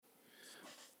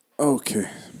Okay.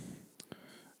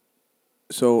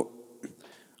 So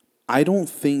I don't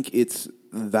think it's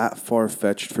that far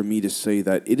fetched for me to say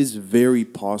that it is very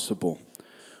possible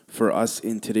for us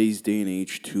in today's day and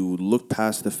age to look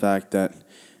past the fact that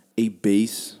a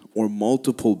base or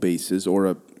multiple bases or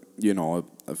a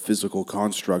physical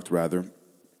construct rather,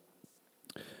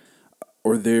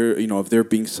 or there if there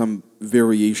being some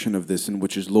variation of this in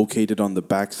which is located on the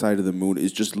backside of the moon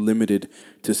is just limited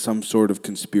to some sort of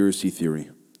conspiracy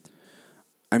theory.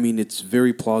 I mean, it's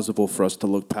very plausible for us to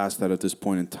look past that at this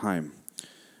point in time.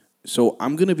 So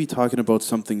I'm going to be talking about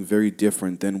something very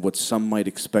different than what some might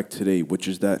expect today, which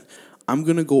is that I'm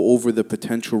going to go over the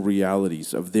potential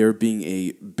realities of there being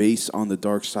a base on the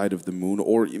dark side of the moon,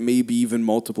 or maybe even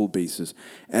multiple bases.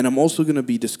 And I'm also going to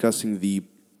be discussing the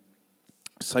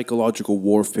psychological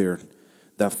warfare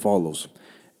that follows.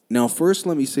 Now, first,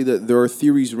 let me say that there are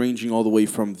theories ranging all the way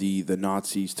from the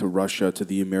Nazis to Russia to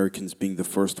the Americans being the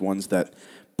first ones that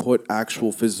put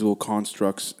actual physical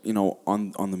constructs,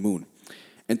 on the moon.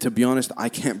 And to be honest, I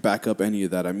can't back up any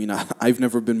of that. I mean, I've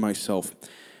never been myself.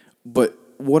 But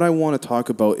what I want to talk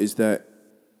about is that,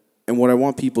 and what I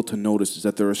want people to notice is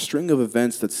that there are a string of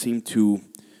events that seem to,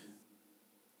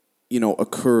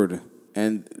 occurred,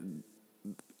 and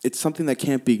it's something that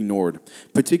can't be ignored,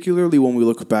 particularly when we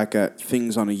look back at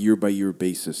things on a year by year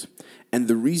basis. And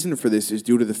the reason for this is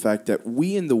due to the fact that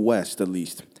we in the West, at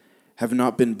least, have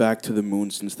not been back to the moon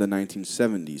since the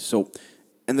 1970s. So,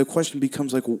 and the question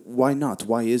becomes like, why not?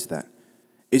 Why is that?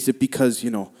 Is it because,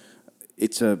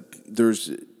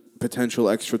 there's potential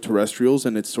extraterrestrials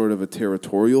and it's sort of a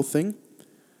territorial thing?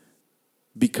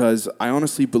 Because I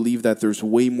honestly believe that there's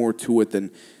way more to it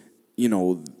than, you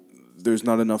know, there's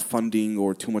not enough funding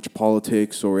or too much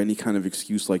politics or any kind of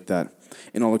excuse like that.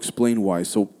 And I'll explain why.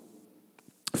 So,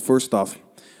 first off,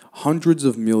 hundreds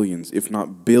of millions, if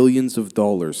not billions of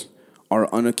dollars are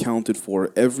unaccounted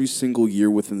for every single year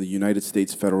within the United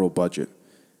States federal budget.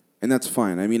 And that's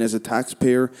fine. I mean, as a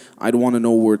taxpayer, I'd want to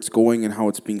know where it's going and how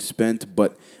it's being spent.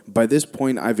 But by this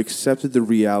point, I've accepted the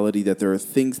reality that there are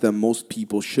things that most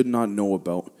people should not know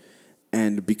about.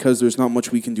 And because there's not much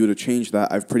we can do to change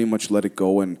that, I've pretty much let it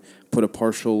go and put a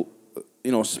partial,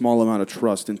 small amount of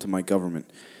trust into my government.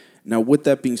 Now, with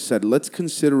that being said, let's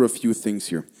consider a few things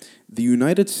here. The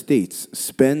United States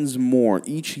spends more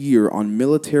each year on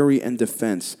military and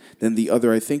defense than the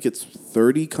other, I think it's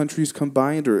 30 countries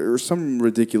combined or some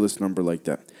ridiculous number like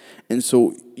that. And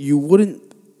so you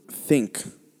wouldn't think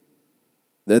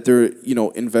that they're,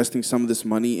 investing some of this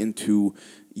money into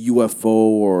UFO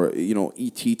or,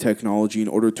 ET technology in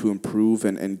order to improve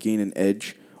and gain an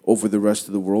edge over the rest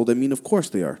of the world. I mean, of course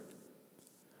they are.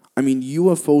 I mean,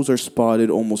 UFOs are spotted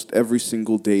almost every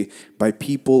single day by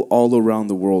people all around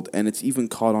the world, and it's even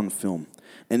caught on film.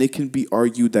 And it can be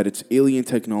argued that it's alien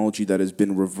technology that has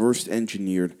been reverse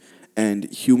engineered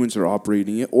and humans are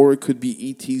operating it, or it could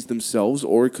be ETs themselves,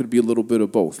 or it could be a little bit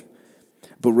of both.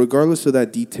 But regardless of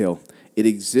that detail, it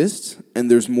exists,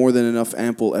 and there's more than enough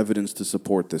ample evidence to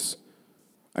support this.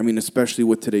 I mean, especially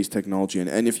with today's technology.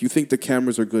 And if you think the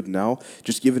cameras are good now,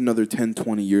 just give it another 10,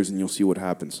 20 years and you'll see what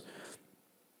happens.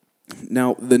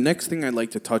 Now, the next thing I'd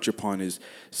like to touch upon is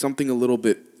something a little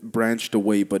bit branched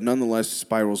away, but nonetheless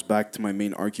spirals back to my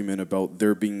main argument about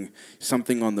there being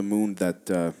something on the moon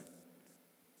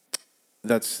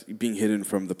that's being hidden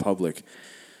from the public.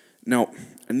 Now,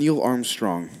 Neil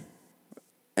Armstrong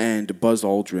and Buzz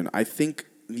Aldrin, I think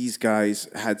these guys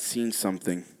had seen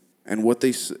something, and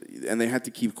they had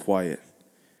to keep quiet.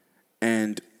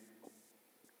 And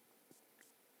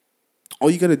all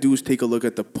you got to do is take a look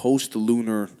at the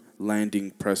post-lunar landing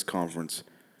press conference.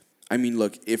 I mean,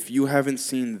 look, if you haven't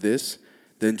seen this,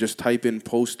 then just type in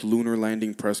post-lunar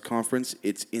landing press conference.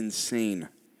 It's insane.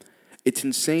 It's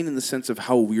insane in the sense of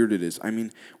how weird it is. I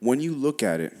mean, when you look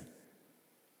at it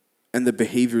and the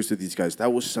behaviors of these guys,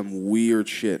 that was some weird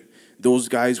shit. Those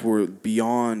guys were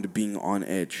beyond being on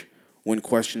edge when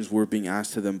questions were being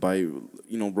asked to them by,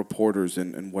 reporters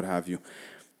and what have you.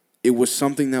 It was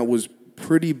something that was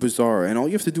pretty bizarre, and all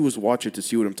you have to do is watch it to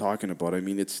see what I'm talking about. I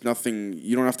mean, it's nothing.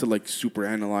 You don't have to super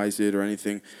analyze it or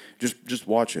anything. Just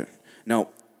watch it. Now,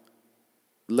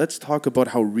 let's talk about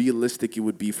how realistic it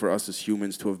would be for us as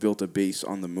humans to have built a base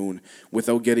on the moon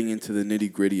without getting into the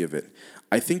nitty-gritty of it.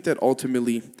 I think that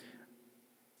ultimately,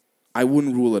 I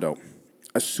wouldn't rule it out.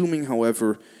 Assuming,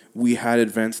 however, we had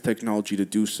advanced technology to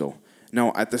do so.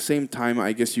 Now, at the same time,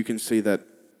 I guess you can say that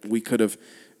we could have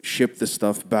ship the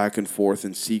stuff back and forth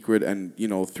in secret and,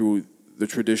 through the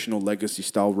traditional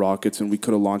legacy-style rockets, and we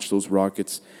could have launched those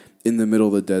rockets in the middle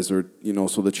of the desert,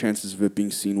 so the chances of it being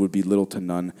seen would be little to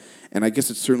none. And I guess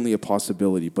it's certainly a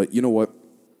possibility. But you know what?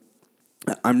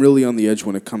 I'm really on the edge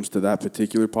when it comes to that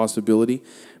particular possibility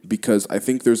because I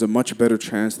think there's a much better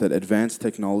chance that advanced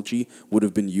technology would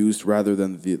have been used rather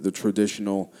than the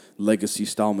traditional legacy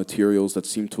style materials that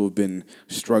seem to have been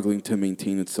struggling to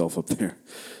maintain itself up there.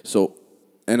 So,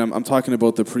 and I'm talking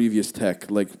about the previous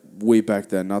tech, like way back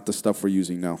then, not the stuff we're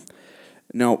using now.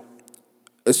 Now,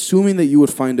 assuming that you would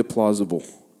find it plausible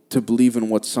to believe in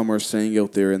what some are saying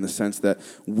out there in the sense that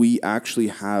we actually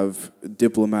have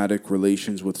diplomatic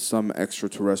relations with some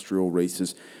extraterrestrial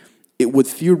races, it would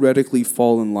theoretically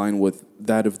fall in line with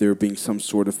that of there being some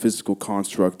sort of physical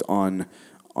construct on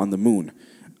the moon.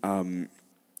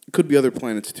 It could be other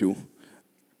planets too,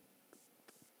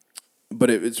 but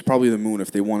it's probably the moon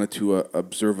if they wanted to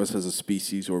observe us as a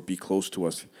species or be close to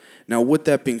us. Now, with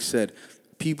that being said,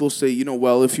 people say,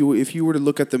 well, if you were to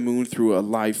look at the moon through a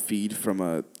live feed from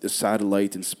a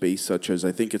satellite in space, such as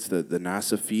I think it's the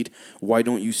NASA feed, why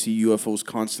don't you see UFOs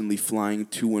constantly flying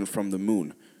to and from the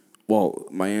moon? Well,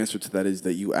 my answer to that is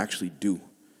that you actually do,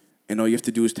 and all you have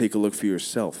to do is take a look for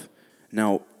yourself.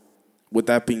 Now, with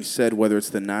that being said, whether it's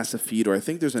the NASA feed or I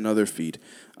think there's another feed,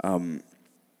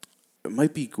 it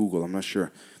might be Google, I'm not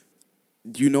sure.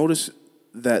 Do you notice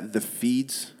that the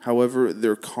feeds, however,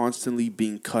 they're constantly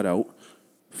being cut out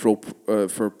for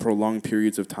prolonged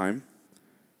periods of time?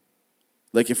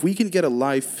 Like if we can get a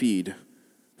live feed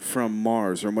from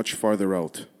Mars or much farther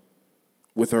out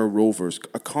with our rovers,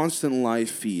 a constant live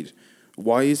feed,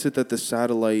 why is it that the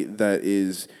satellite that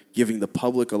is giving the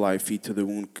public a live feed to the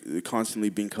moon constantly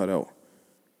being cut out?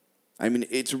 I mean,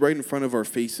 it's right in front of our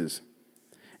faces.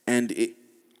 And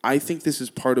I think this is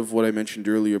part of what I mentioned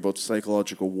earlier about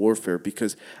psychological warfare,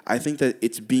 because I think that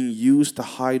it's being used to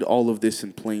hide all of this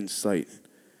in plain sight.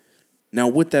 Now,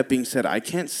 with that being said, I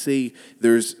can't say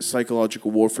there's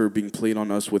psychological warfare being played on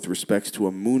us with respects to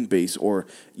a moon base or,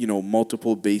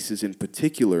 multiple bases in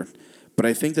particular. But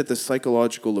I think that the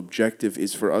psychological objective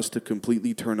is for us to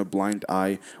completely turn a blind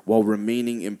eye while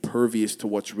remaining impervious to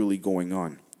what's really going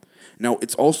on. Now,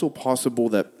 it's also possible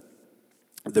that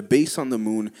the base on the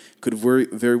moon could very,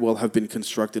 very well have been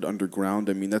constructed underground.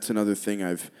 I mean, that's another thing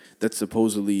that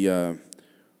supposedly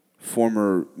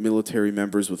former military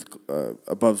members with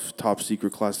above top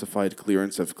secret classified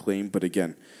clearance have claimed. But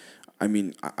again, I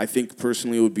mean, I think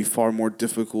personally it would be far more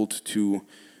difficult to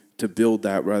build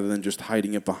that rather than just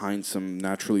hiding it behind some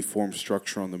naturally formed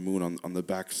structure on the moon on the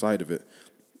back side of it.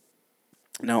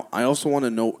 Now, I also want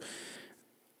to note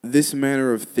this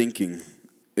manner of thinking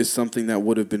is something that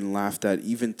would have been laughed at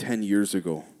even 10 years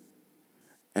ago.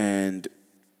 And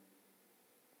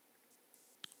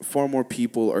far more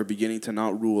people are beginning to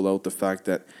not rule out the fact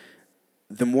that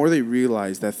the more they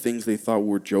realize that things they thought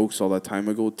were jokes all that time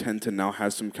ago tend to now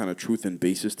have some kind of truth and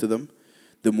basis to them,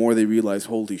 the more they realize,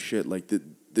 holy shit, like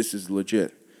this is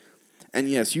legit. And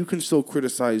yes, you can still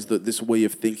criticize this way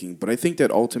of thinking, but I think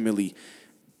that ultimately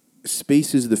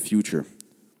space is the future.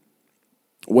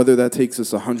 Whether that takes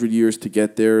us 100 years to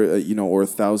get there, or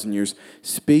 1,000 years,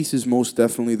 space is most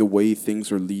definitely the way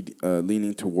things are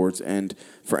leaning towards. And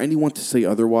for anyone to say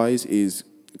otherwise is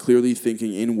clearly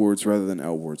thinking inwards rather than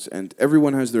outwards. And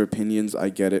everyone has their opinions, I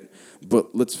get it.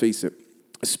 But let's face it,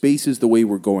 space is the way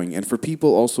we're going. And for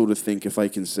people also to think, if I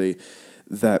can say,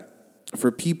 that for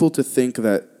people to think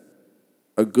that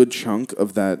a good chunk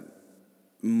of that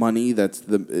money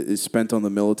is spent on the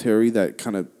military that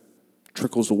kind of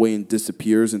trickles away and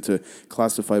disappears into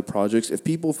classified projects, if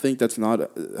people think that's not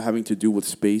having to do with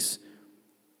space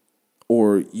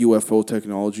or UFO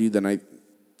technology, then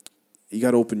you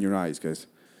got to open your eyes, guys.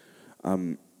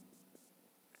 And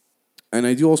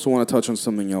I do also want to touch on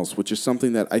something else, which is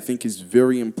something that I think is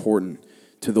very important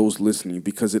to those listening,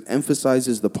 because it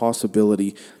emphasizes the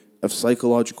possibility of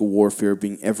psychological warfare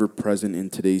being ever present in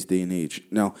today's day and age.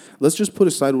 Now, let's just put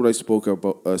aside what I spoke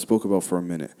about for a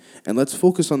minute, and let's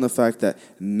focus on the fact that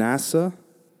NASA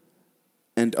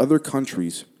and other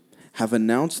countries have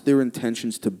announced their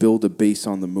intentions to build a base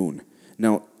on the moon.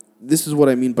 Now, this is what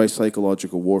I mean by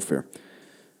psychological warfare.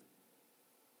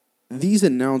 These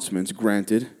announcements,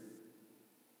 granted,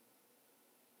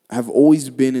 have always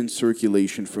been in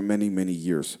circulation for many, many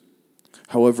years.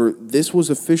 However, this was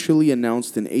officially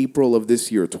announced in April of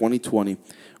this year, 2020,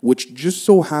 which just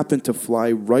so happened to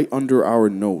fly right under our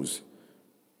nose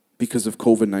because of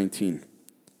COVID-19.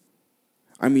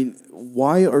 I mean,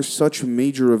 why are such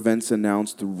major events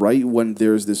announced right when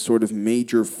there's this sort of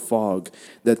major fog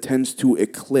that tends to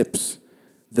eclipse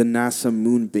the NASA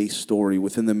moon base story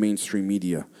within the mainstream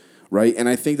media, right? And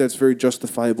I think that's very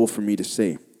justifiable for me to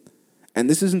say. And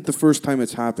this isn't the first time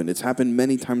it's happened. It's happened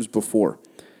many times before.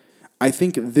 I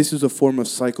think this is a form of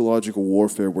psychological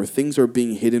warfare where things are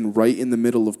being hidden right in the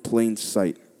middle of plain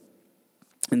sight.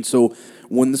 And so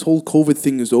when this whole COVID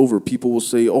thing is over, people will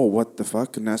say, "Oh, what the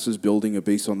fuck? NASA's building a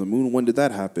base on the moon. When did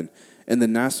that happen?" And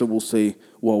then NASA will say,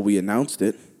 "Well, we announced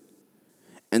it."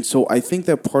 And so I think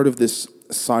that part of this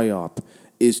psyop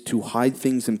is to hide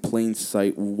things in plain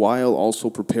sight while also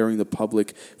preparing the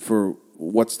public for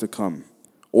what's to come.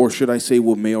 Or should I say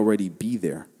what may already be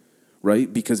there,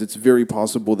 right? Because it's very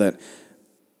possible that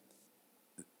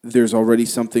there's already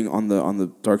something on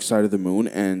the dark side of the moon,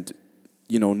 and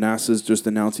NASA's just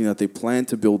announcing that they plan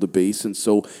to build a base. And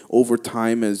so over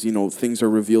time, as things are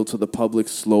revealed to the public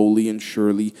slowly and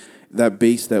surely, that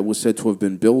base that was said to have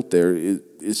been built there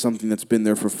is something that's been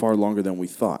there for far longer than we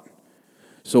thought.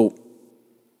 So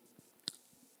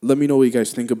let me know what you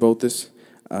guys think about this,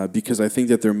 because I think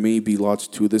that there may be lots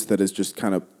to this that has just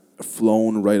kind of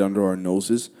flown right under our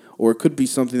noses, or it could be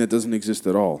something that doesn't exist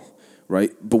at all,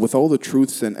 right? But with all the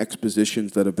truths and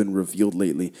expositions that have been revealed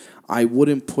lately, I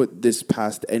wouldn't put this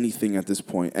past anything at this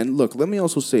point. And look, let me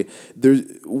also say,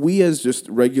 we as just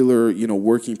regular,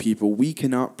 working people, we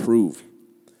cannot prove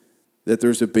that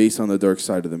there's a base on the dark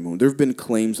side of the moon. There have been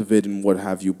claims of it and what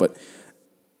have you, but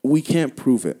we can't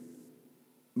prove it.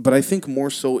 But I think more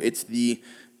so it's the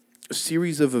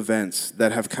series of events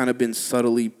that have kind of been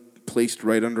subtly placed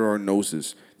right under our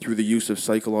noses through the use of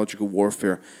psychological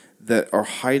warfare that are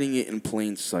hiding it in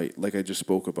plain sight, like I just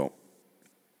spoke about.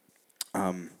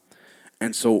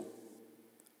 And so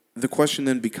the question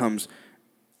then becomes,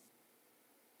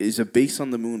 is a base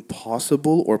on the moon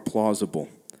possible or plausible?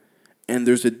 And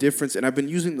there's a difference, and I've been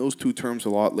using those two terms a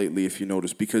lot lately, if you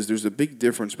notice, because there's a big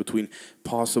difference between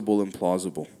possible and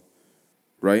plausible,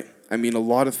 right? I mean, a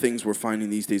lot of things we're finding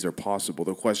these days are possible.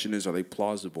 The question is, are they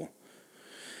plausible?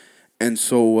 And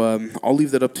so I'll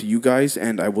leave that up to you guys,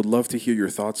 and I would love to hear your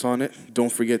thoughts on it.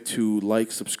 Don't forget to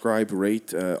like, subscribe,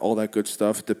 rate, all that good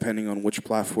stuff, depending on which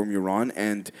platform you're on,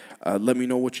 and let me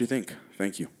know what you think.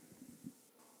 Thank you.